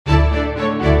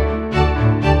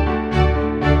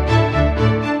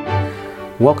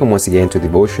Welcome once again to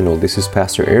Devotional. This is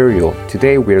Pastor Ariel.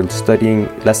 Today we're studying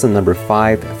lesson number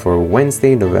 5 for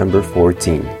Wednesday, November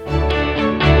 14.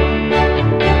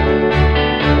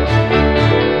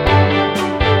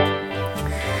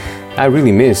 I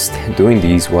really missed doing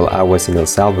these while I was in El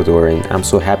Salvador, and I'm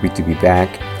so happy to be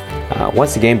back.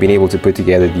 Once again, being able to put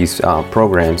together these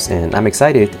programs, and I'm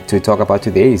excited to talk about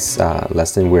today's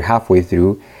lesson. We're halfway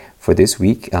through for this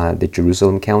week, the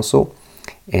Jerusalem Council,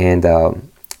 and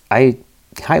I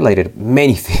highlighted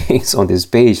many things on this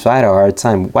page, so I had a hard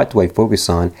time. What do I focus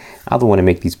on? I don't want to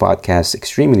make these podcasts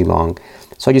extremely long,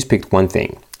 so I just picked one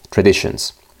thing: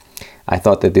 traditions. I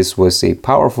thought that this was a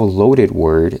powerful, loaded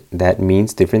word that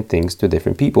means different things to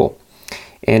different people.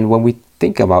 And when we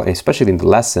think about, especially in the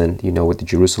lesson, with the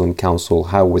Jerusalem Council,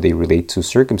 how would they relate to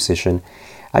circumcision,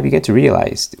 I began to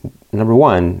realize, number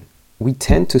one, we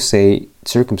tend to say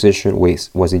circumcision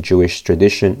was a Jewish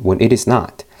tradition when it is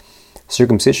not.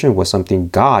 Circumcision was something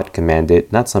God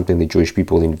commanded, not something the Jewish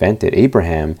people invented.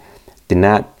 Abraham did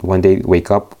not one day wake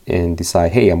up and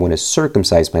decide, hey, I'm going to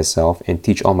circumcise myself and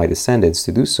teach all my descendants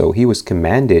to do so. He was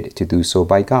commanded to do so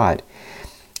by God.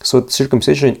 So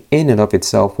circumcision in and of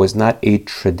itself was not a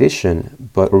tradition,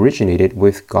 but originated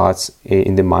with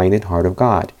in the mind and heart of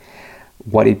God.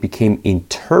 What it became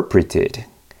interpreted,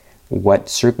 what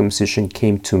circumcision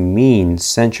came to mean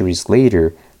centuries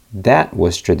later, that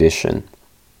was tradition.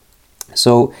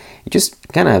 So it just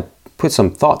kind of put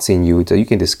some thoughts in you that you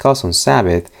can discuss on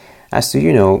Sabbath as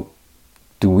to,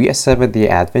 do we as Seventh-day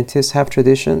Adventists have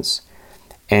traditions?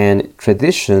 And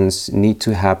traditions need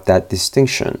to have that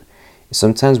distinction.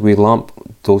 Sometimes we lump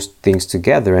those things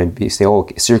together and we say,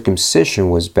 circumcision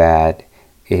was bad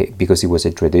because it was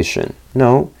a tradition.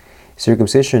 No,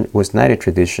 circumcision was not a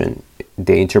tradition.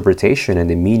 The interpretation and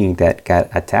the meaning that got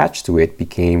attached to it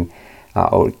came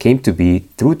to be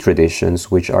through traditions,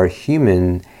 which are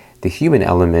the human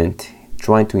element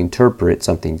trying to interpret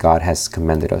something God has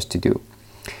commanded us to do.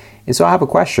 And so I have a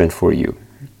question for you.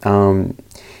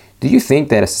 Do you think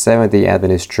that as a Seventh-day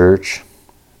Adventist church,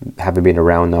 having been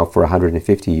around now for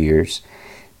 150 years,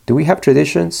 do we have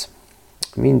traditions?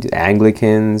 I mean,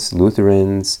 Anglicans,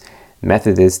 Lutherans,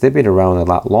 Methodists, they've been around a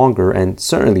lot longer, and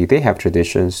certainly they have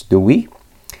traditions. Do we?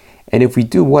 And if we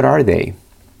do, what are they?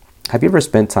 Have you ever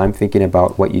spent time thinking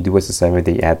about what you do as a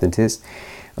Seventh-day Adventist?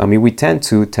 I mean, we tend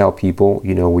to tell people,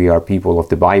 we are people of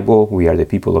the Bible, we are the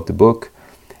people of the book,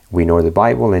 we know the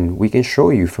Bible, and we can show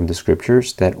you from the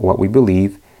scriptures that what we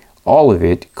believe, all of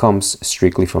it comes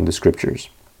strictly from the scriptures.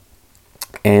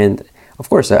 And of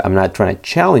course, I'm not trying to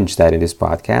challenge that in this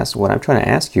podcast. What I'm trying to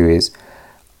ask you is,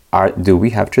 do we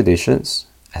have traditions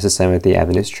as a Seventh-day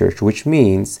Adventist church? Which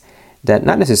means that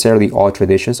not necessarily all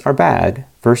traditions are bad,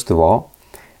 first of all.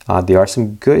 There are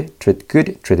some good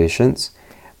traditions,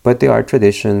 but there are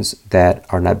traditions that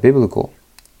are not biblical.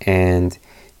 And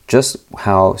just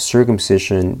how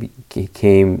circumcision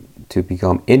came to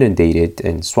become inundated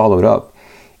and swallowed up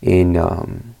in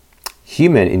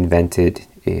human-invented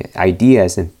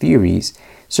ideas and theories,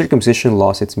 circumcision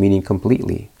lost its meaning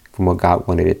completely from what God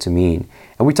wanted it to mean.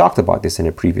 And we talked about this in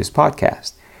a previous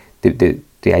podcast.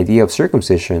 The idea of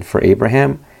circumcision for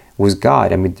Abraham was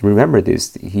God. I mean, remember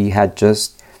this. He had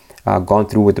just gone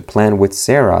through with the plan with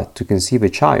Sarah to conceive a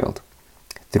child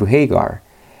through Hagar.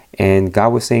 And God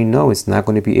was saying, no, it's not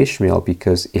going to be Ishmael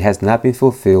because it has not been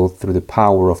fulfilled through the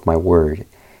power of my word.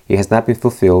 It has not been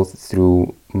fulfilled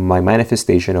through my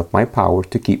manifestation of my power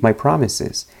to keep my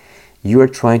promises. You are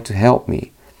trying to help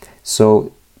me.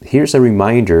 So here's a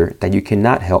reminder that you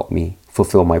cannot help me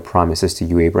fulfill my promises to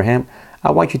you, Abraham.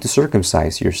 I want you to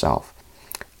circumcise yourself.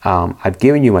 I've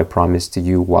given you my promise to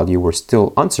you while you were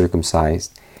still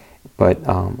uncircumcised. But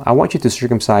I want you to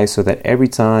circumcise so that every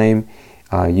time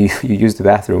you use the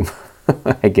bathroom,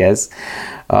 I guess,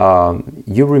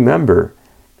 you remember,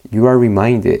 you are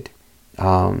reminded,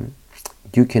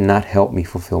 you cannot help me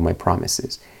fulfill my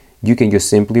promises. You can just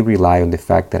simply rely on the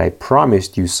fact that I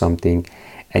promised you something.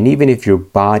 And even if your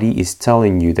body is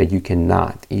telling you that you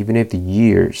cannot, even if the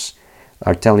years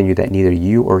are telling you that neither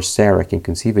you or Sarah can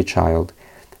conceive a child,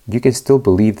 you can still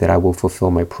believe that I will fulfill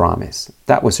my promise.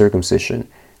 That was circumcision.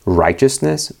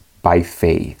 Righteousness by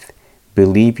faith,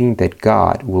 believing that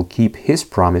God will keep his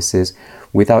promises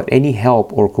without any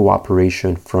help or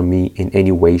cooperation from me in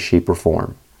any way, shape, or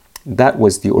form. That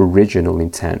was the original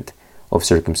intent of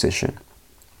circumcision.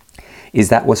 Is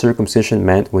that what circumcision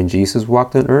meant when Jesus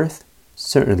walked on earth?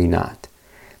 Certainly not.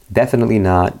 Definitely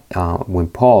not when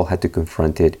Paul had to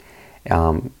confront it.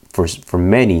 For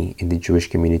many in the Jewish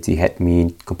community had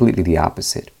mean completely the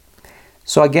opposite.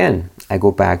 So again, I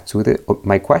go back to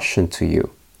my question to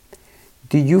you.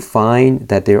 Do you find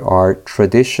that there are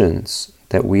traditions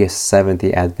that we as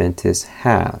Seventh-day Adventists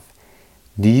have?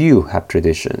 Do you have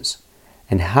traditions?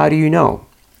 And how do you know?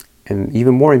 And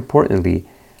even more importantly,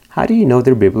 how do you know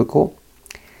they're biblical?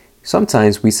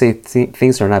 Sometimes we say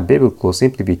things are not biblical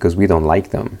simply because we don't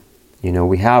like them.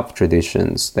 We have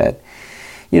traditions that,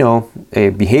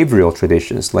 behavioral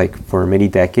traditions, like for many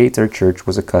decades, our church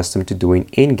was accustomed to doing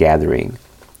in-gathering.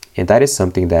 And that is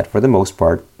something that, for the most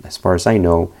part, as far as I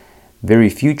know, very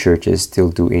few churches still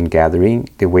do in-gathering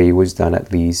the way it was done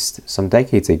at least some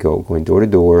decades ago, going door to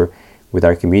door with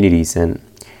our communities. And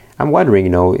I'm wondering,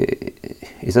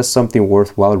 is that something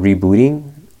worthwhile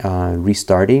rebooting,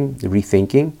 restarting,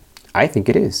 rethinking? I think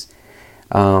it is.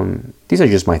 These are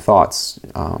just my thoughts.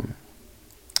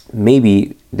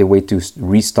 Maybe the way to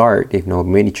restart, if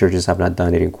many churches have not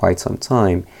done it in quite some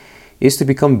time, is to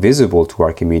become visible to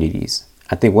our communities.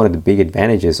 I think one of the big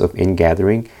advantages of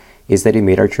in-gathering is that it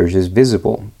made our churches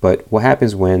visible. But what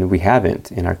happens when we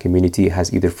haven't, and our community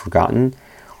has either forgotten,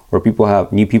 or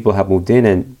new people have moved in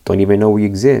and don't even know we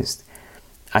exist?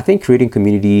 I think creating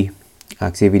community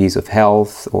activities of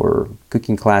health or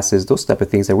cooking classes, those type of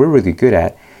things that we're really good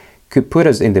at, could put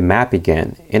us in the map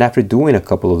again. And after doing a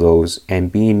couple of those and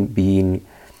being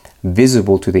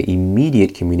visible to the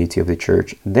immediate community of the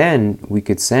church, then we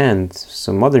could send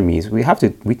some other means.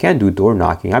 We can do door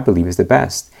knocking. I believe is the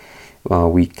best.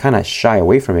 We kind of shy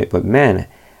away from it, but man,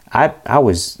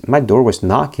 my door was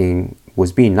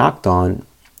being knocked on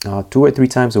 2 or 3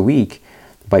 times a week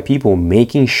by people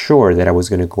making sure that I was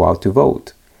going to go out to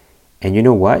vote. And you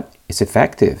know what? It's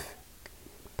effective.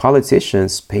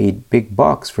 Politicians paid big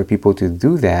bucks for people to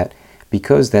do that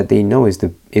because that they know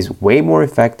is way more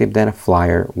effective than a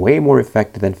flyer, way more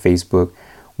effective than Facebook,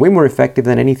 way more effective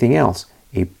than anything else.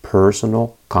 A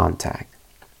personal contact.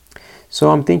 So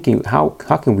I'm thinking, how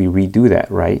can we redo that,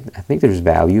 right? I think there's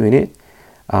value in it.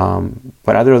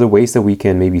 But are there other ways that we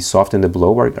can maybe soften the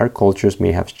blow? Our cultures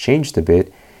may have changed a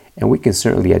bit, and we can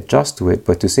certainly adjust to it.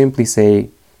 But to simply say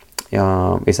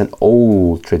it's an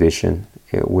old tradition,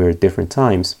 we're at different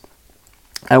times,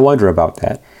 I wonder about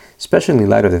that, especially in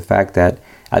light of the fact that,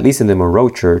 at least in the Monroe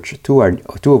Church, two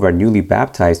of our newly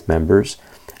baptized members,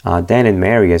 Dan and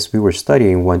Mary, as we were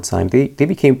studying one time, they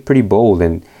became pretty bold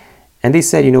and they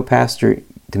said, Pastor,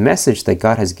 the message that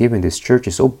God has given this church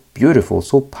is so beautiful,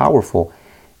 so powerful.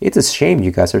 It's a shame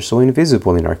you guys are so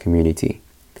invisible in our community.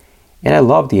 And I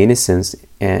love the innocence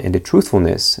and the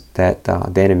truthfulness that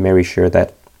Dan and Mary shared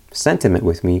that sentiment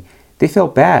with me. They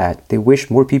felt bad. They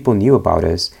wished more people knew about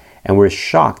us and were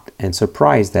shocked and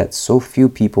surprised that so few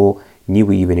people knew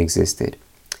we even existed.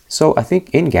 So I think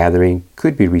in-gathering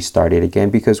could be restarted again,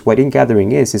 because what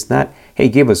in-gathering is not, hey,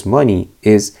 give us money,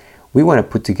 is we want to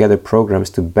put together programs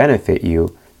to benefit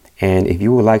you. And if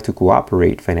you would like to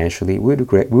cooperate financially, we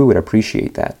would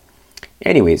appreciate that.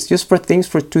 Anyways, just for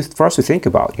us to think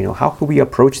about, how could we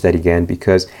approach that again?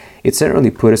 Because it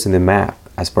certainly put us in the map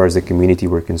as far as the community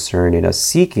were concerned, in us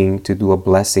seeking to do a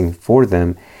blessing for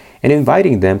them and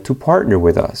inviting them to partner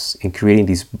with us in creating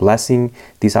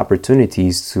these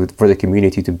opportunities for the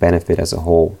community to benefit as a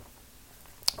whole.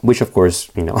 Which, of course,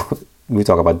 we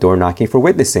talk about door knocking for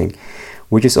witnessing,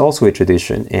 which is also a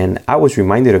tradition. And I was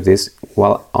reminded of this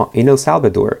while in El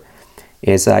Salvador,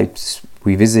 as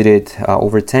we visited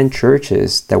over 10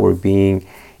 churches that were being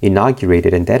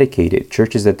inaugurated and dedicated,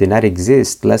 churches that did not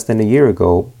exist less than a year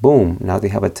ago. Boom, now they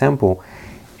have a temple.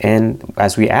 And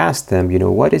as we asked them,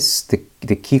 what is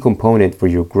the key component for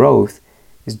your growth,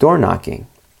 is door knocking.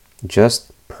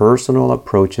 Just personal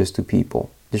approaches to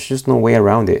people. There's just no way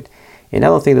around it. And I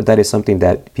don't think that is something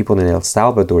that people in El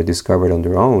Salvador discovered on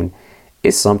their own.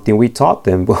 It's something we taught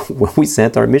them when we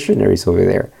sent our missionaries over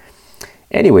there.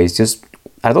 Anyways, just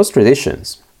are those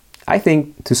traditions? I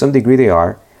think to some degree they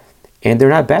are. And they're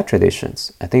not bad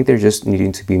traditions. I think they're just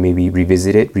needing to be maybe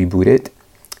revisited, rebooted,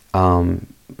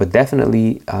 but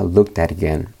definitely looked at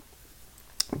again.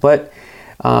 But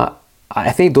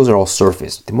I think those are all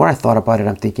surface. The more I thought about it,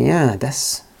 I'm thinking,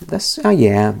 that's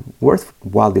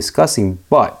worthwhile discussing.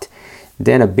 But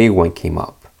then a big one came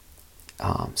up,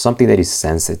 something that is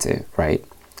sensitive, right?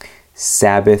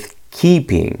 Sabbath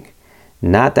keeping.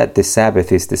 Not that the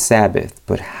Sabbath is the Sabbath,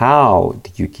 but how do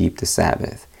you keep the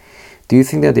Sabbath? Do you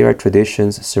think that there are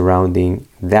traditions surrounding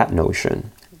that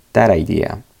notion, that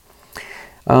idea?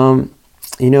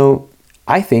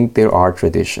 I think there are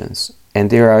traditions. And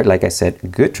there are, like I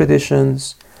said, good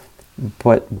traditions,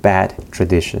 but bad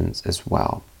traditions as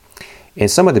well.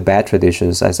 And some of the bad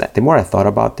traditions, the more I thought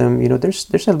about them,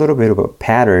 there's a little bit of a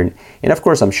pattern. And of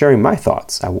course, I'm sharing my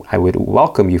thoughts. I would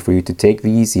welcome you for you to take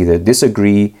these, either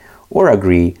disagree or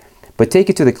agree, but take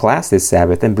it to the class this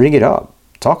Sabbath and bring it up.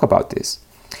 Talk about this.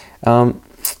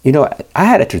 You know, I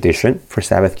had a tradition for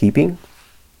Sabbath keeping.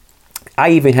 I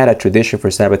even had a tradition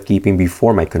for Sabbath keeping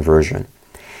before my conversion.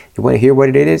 You want to hear what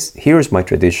it is? Here's my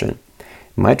tradition.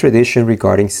 My tradition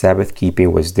regarding Sabbath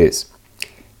keeping was this.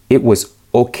 It was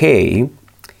okay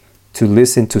to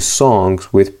listen to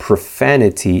songs with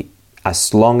profanity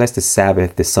as long as the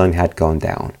sun had gone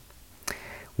down.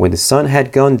 When the sun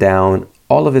had gone down,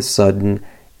 all of a sudden,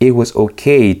 it was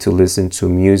okay to listen to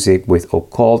music with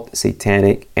occult,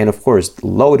 satanic, and of course,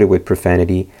 loaded with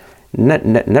profanity.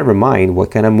 Never mind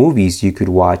what kind of movies you could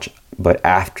watch, but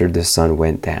after the sun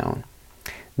went down.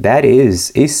 That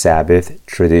is a Sabbath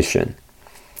tradition.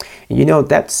 You know,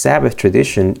 that Sabbath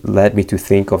tradition led me to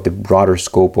think of the broader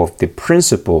scope of the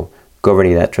principle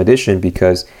governing that tradition,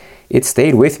 because it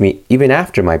stayed with me even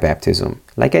after my baptism.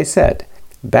 Like I said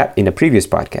in a previous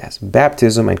podcast,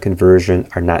 baptism and conversion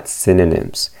are not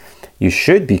synonyms. You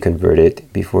should be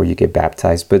converted before you get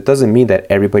baptized, but it doesn't mean that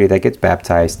everybody that gets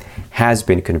baptized has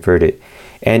been converted.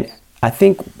 And I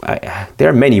think there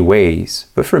are many ways,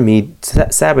 but for me,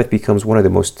 Sabbath becomes one of the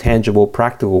most tangible,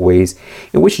 practical ways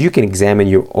in which you can examine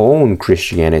your own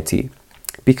Christianity.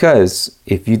 Because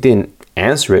if you didn't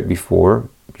answer it before,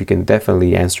 you can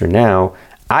definitely answer now.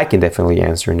 I can definitely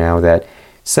answer now that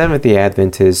Seventh-day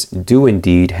Adventists do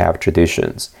indeed have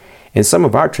traditions. And some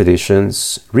of our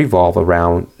traditions revolve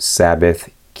around Sabbath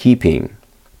keeping.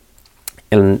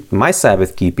 And my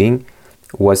Sabbath keeping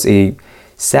was a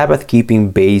Sabbath keeping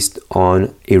based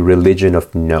on a religion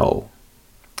of no.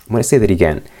 I'm going to say that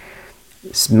again.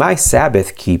 My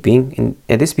Sabbath keeping,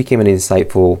 and this became an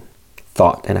insightful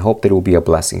thought, and I hope that it will be a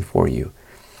blessing for you.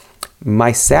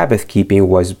 My Sabbath keeping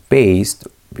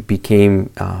became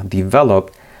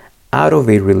developed out of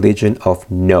a religion of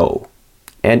no,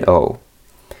 N-O,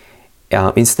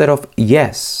 instead of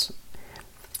yes.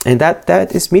 And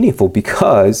that is meaningful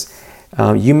because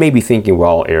you may be thinking,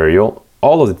 well, Ariel,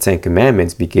 all of the Ten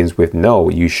Commandments begins with no,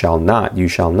 you shall not, you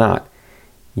shall not.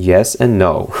 Yes and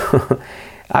no.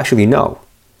 Actually, no.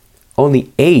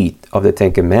 Only 8 of the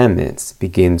Ten Commandments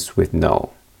begins with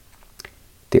no.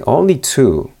 The only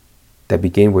 2 that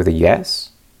begin with a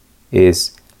yes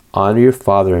is honor your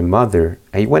father and mother.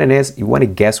 And you want to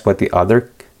guess what the other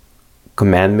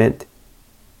commandment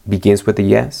begins with a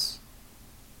yes?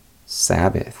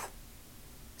 Sabbath.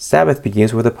 Sabbath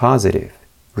begins with a positive.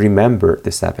 Remember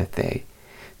the Sabbath day.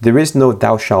 There is no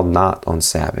thou shalt not on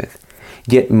Sabbath.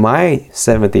 Yet my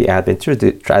Seventh-day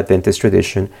Adventist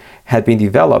tradition had been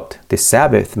developed. The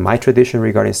Sabbath, my tradition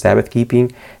regarding Sabbath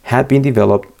keeping, had been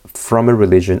developed from a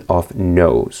religion of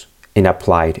no's and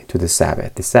applied to the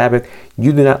Sabbath. The Sabbath,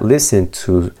 you do not listen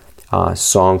to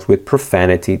songs with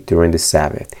profanity during the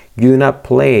Sabbath. You do not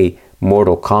play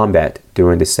Mortal Kombat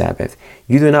during the Sabbath.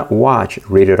 You do not watch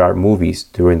rated R movies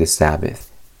during the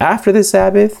Sabbath. After the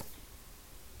Sabbath,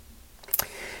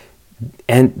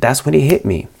 and that's when it hit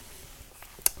me.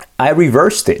 I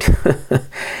reversed it.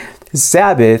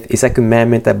 Sabbath is a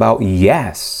commandment about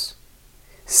yes.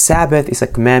 Sabbath is a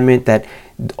commandment that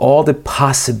all the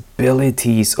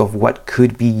possibilities of what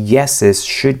could be yeses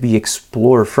should be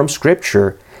explored from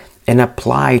Scripture and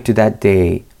applied to that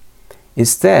day.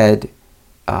 Instead,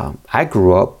 I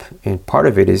grew up, and part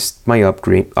of it is my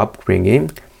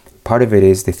upbringing. Part of it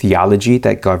is the theology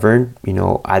that governed,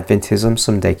 Adventism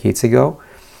some decades ago.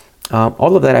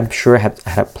 All of that, I'm sure, had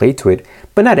a play to it.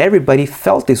 But not everybody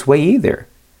felt this way either.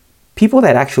 People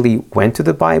that actually went to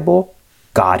the Bible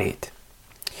got it.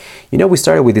 We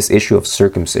started with this issue of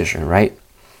circumcision, right?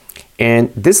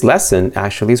 And this lesson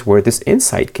actually is where this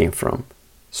insight came from.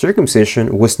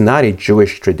 Circumcision was not a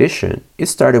Jewish tradition. It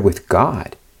started with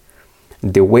God.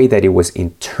 The way that it was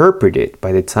interpreted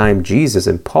by the time Jesus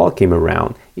and Paul came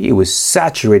around, it was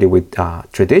saturated with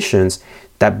traditions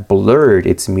that blurred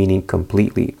its meaning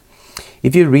completely.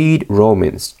 If you read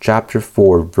Romans chapter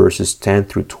 4, verses 10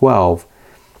 through 12,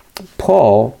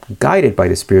 Paul, guided by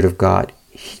the Spirit of God,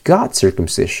 he got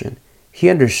circumcision. He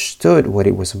understood what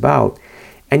it was about.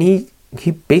 And he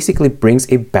basically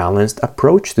brings a balanced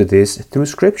approach to this through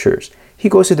scriptures. He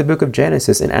goes to the book of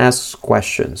Genesis and asks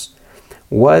questions.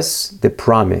 Was the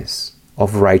promise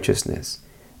of righteousness,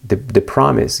 the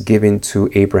promise given to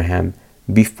Abraham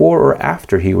before or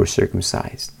after he was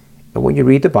circumcised? And when you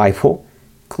read the Bible,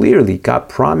 clearly God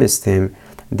promised him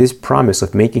this promise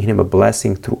of making him a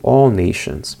blessing through all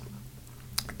nations.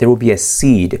 There will be a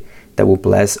seed that will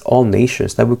bless all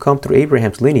nations that will come through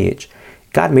Abraham's lineage.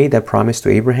 God made that promise to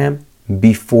Abraham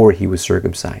before he was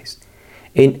circumcised.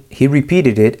 And he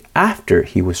repeated it after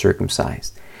he was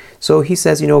circumcised. So he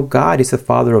says, God is the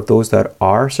father of those that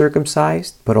are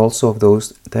circumcised, but also of those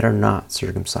that are not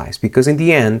circumcised. Because in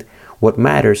the end, what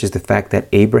matters is the fact that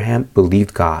Abraham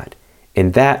believed God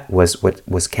And that was what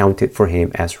was counted for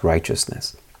him as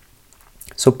righteousness.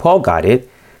 So Paul got it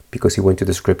because he went to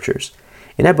the scriptures.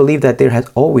 And I believe that there has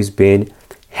always been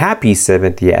happy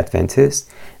Seventh-day Adventists,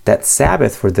 that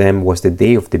Sabbath for them was the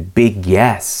day of the big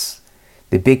yes,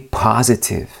 the big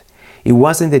positive. It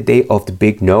wasn't the day of the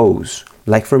big no's,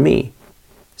 like for me.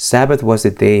 Sabbath was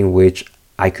the day in which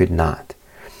I could not.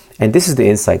 And this is the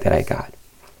insight that I got.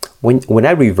 When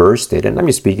I reversed it, and I'm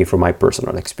just speaking from my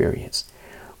personal experience,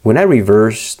 when I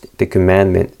reversed the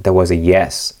commandment that was a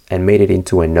yes and made it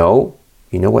into a no,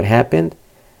 you know what happened?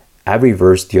 I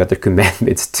reversed the other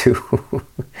commandments too.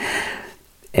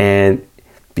 And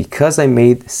because I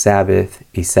made Sabbath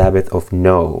a Sabbath of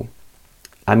no,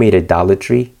 I made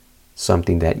idolatry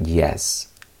something that yes.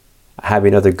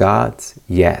 Having other gods,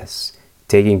 yes.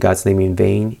 Taking God's name in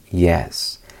vain,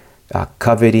 yes.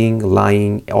 Coveting,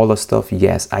 lying, all the stuff,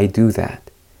 yes, I do that.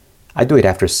 I do it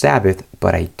after Sabbath,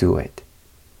 but I do it.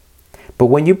 But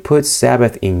when you put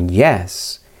Sabbath in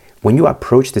yes, when you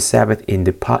approach the Sabbath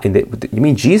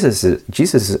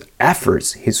Jesus'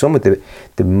 efforts, some of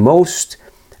the most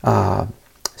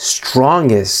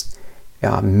strongest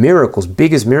miracles,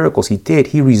 biggest miracles he did,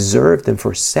 he reserved them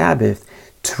for Sabbath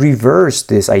to reverse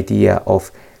this idea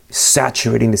of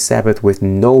saturating the Sabbath with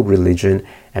no religion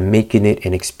and making it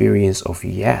an experience of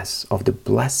yes, of the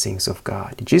blessings of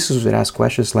God. Jesus would ask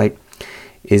questions like,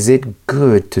 is it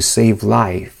good to save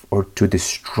life or to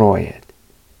destroy it?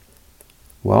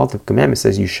 Well, the commandment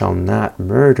says you shall not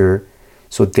murder.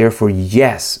 So therefore,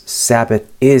 yes, Sabbath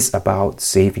is about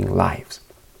saving lives.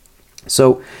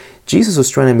 So Jesus was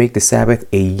trying to make the Sabbath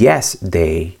a yes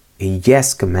day, a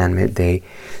yes commandment day,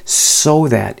 so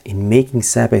that in making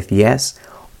Sabbath yes,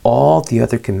 all the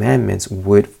other commandments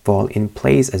would fall in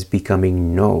place as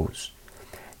becoming no's.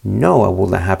 No, I will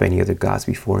not have any other gods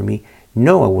before me.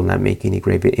 No, I will not make any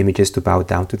graven images to bow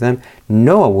down to them.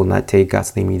 No, I will not take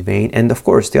God's name in vain. And of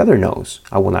course, the other no's.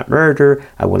 I will not murder.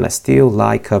 I will not steal,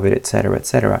 lie, covet, etc.,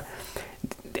 etc.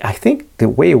 I think the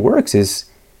way it works is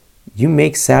you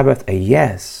make Sabbath a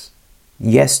yes.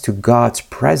 Yes to God's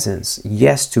presence.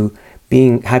 Yes to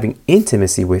having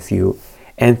intimacy with you.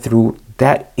 And through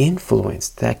that influence,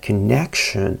 that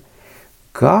connection,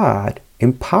 God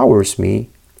empowers me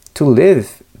to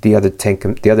live the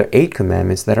other 8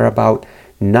 commandments that are about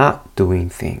not doing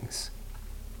things.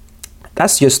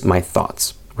 That's just my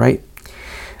thoughts, right?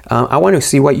 I want to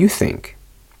see what you think.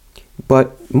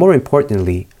 But more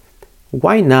importantly,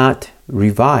 why not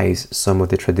revise some of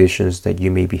the traditions that you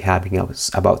may be having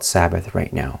about Sabbath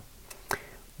right now?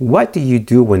 What do you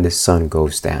do when the sun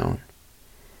goes down?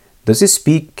 Does it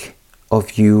speak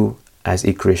of you as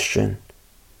a Christian?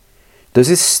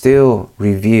 Does it still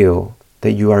reveal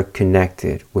that you are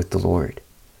connected with the Lord?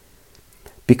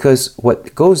 Because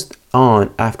what goes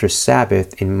on after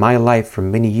Sabbath in my life for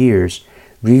many years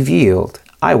revealed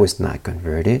I was not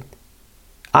converted.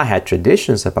 I had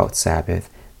traditions about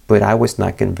Sabbath, but I was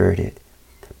not converted.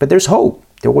 But there's hope.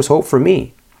 There was hope for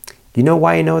me. You know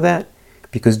why I know that?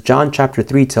 Because John chapter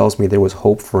 3 tells me there was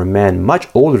hope for a man much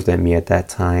older than me at that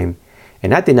time,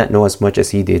 and I did not know as much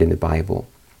as he did in the Bible.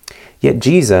 Yet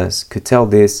Jesus could tell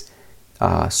this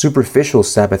superficial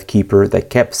Sabbath keeper that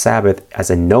kept Sabbath as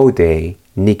a no day,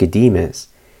 Nicodemus,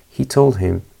 he told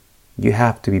him, you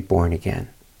have to be born again.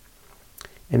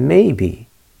 And maybe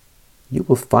you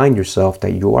will find yourself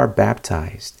that you are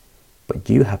baptized, but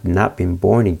you have not been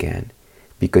born again,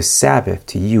 because Sabbath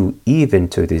to you, even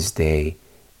to this day,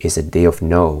 is a day of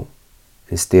no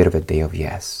instead of a day of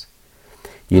yes.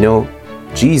 You know,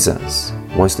 Jesus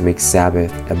wants to make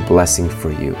Sabbath a blessing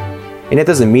for you. And it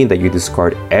doesn't mean that you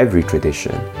discard every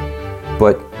tradition.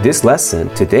 But this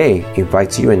lesson today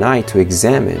invites you and I to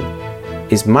examine,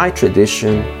 is my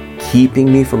tradition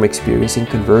keeping me from experiencing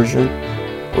conversion?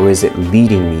 Or is it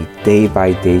leading me day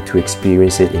by day to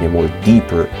experience it in a more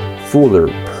deeper, fuller,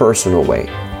 personal way?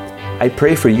 I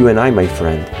pray for you and I, my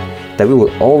friend, that we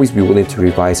will always be willing to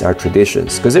revise our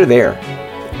traditions, because they're there.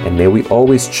 And may we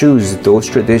always choose those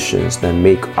traditions that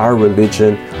make our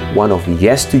religion one of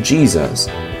yes to Jesus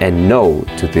and no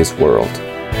to this world.